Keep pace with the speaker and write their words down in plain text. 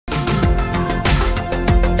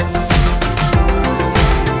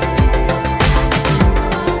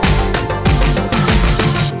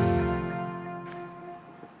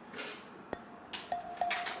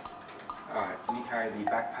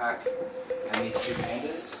these two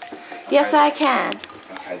handers? Yes, I can.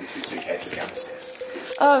 Okay, these two suitcases down the stairs.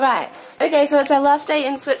 Alright. Okay, so it's our last day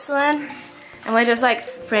in Switzerland. And we're just like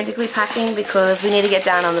frantically packing because we need to get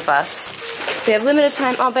down on the bus. We have limited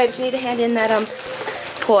time. Oh, babes, you need to hand in that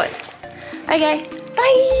port. Okay,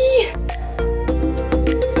 bye!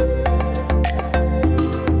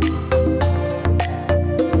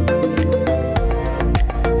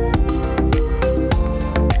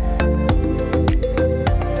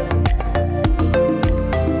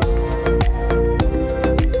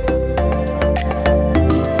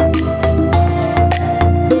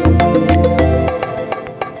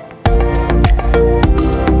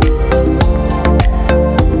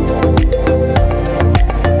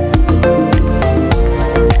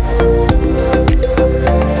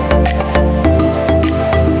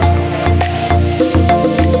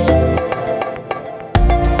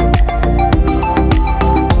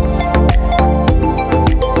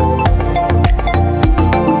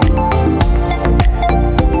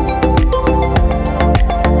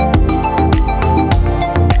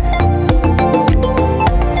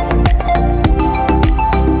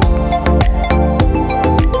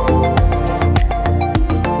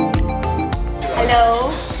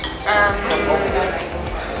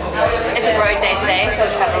 It's a road day today, so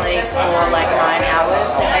we're traveling for like 9 hours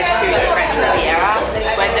to head to the French Riviera.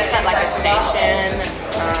 We're just at like a station,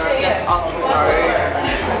 just off the road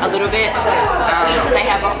a little bit. They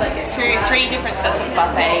have 3 different sets of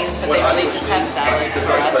buffets, but they really just have salad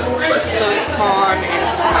for us. So it's corn and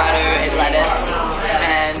tomato and lettuce,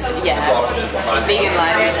 and yeah, vegan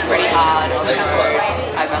life is pretty hard on the road,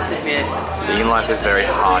 I must admit. Vegan life is very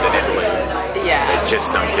hard in Italy. Yeah. They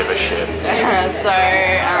just don't give a shit. So,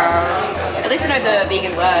 at least we know the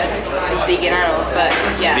vegan word is veganal, but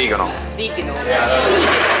yeah. Veganal. Veganal.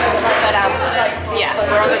 But yeah,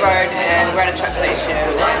 we're on the road and we're at a truck station,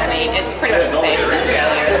 and I mean, it's pretty much the same in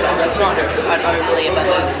Australia as well. There's not an overly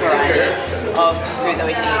abundant variety of food that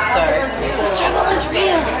we can eat, so the struggle is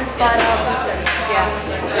real. But yeah,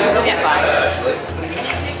 we'll get by.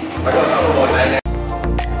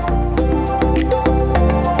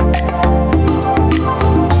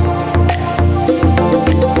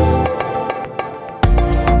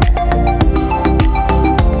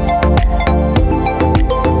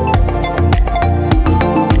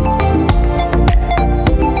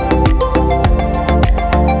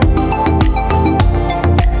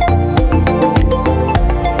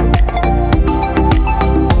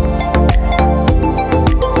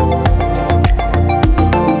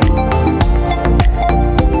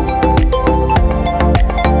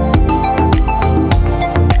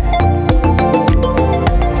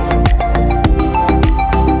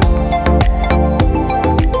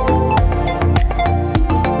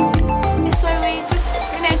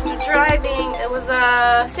 It was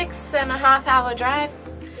a 6.5 hour drive.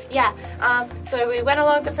 Yeah, so we went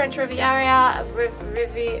along the French Riviera,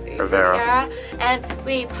 and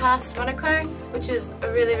we passed Monaco, which is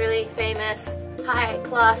a really famous,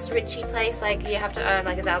 high-class, richy place. Like, you have to earn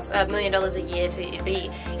like $1 million a year to be,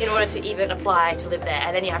 in order to even apply to live there,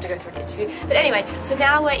 and then you have to go through an interview. But anyway, so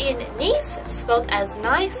now we're in Nice, spelt as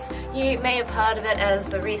nice. You may have heard of it as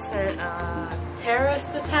the recent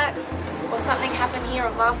terrorist attacks or something happened here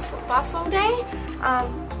on Basel Day,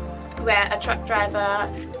 where a truck driver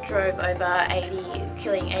drove over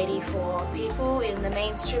killing 84 people in the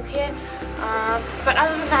main strip here. But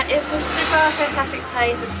other than that, it's a super fantastic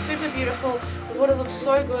place. It's super beautiful. The water looks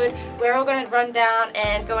so good. We're all going to run down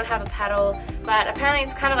and go and have a paddle, but apparently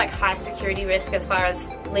it's kind of like high security risk as far as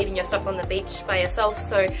leaving your stuff on the beach by yourself,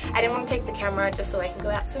 so I didn't want to take the camera just so I can go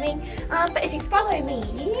out swimming. But if you follow me,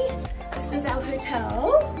 this is our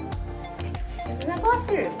hotel and the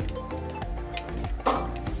bathroom.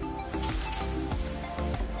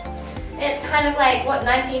 It's kind of like, what,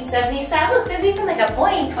 1970s style? Look, there's even like a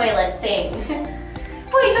boy toilet thing.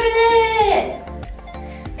 Boy toilet!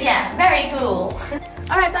 Yeah, very cool.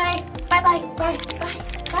 Alright, bye. Bye.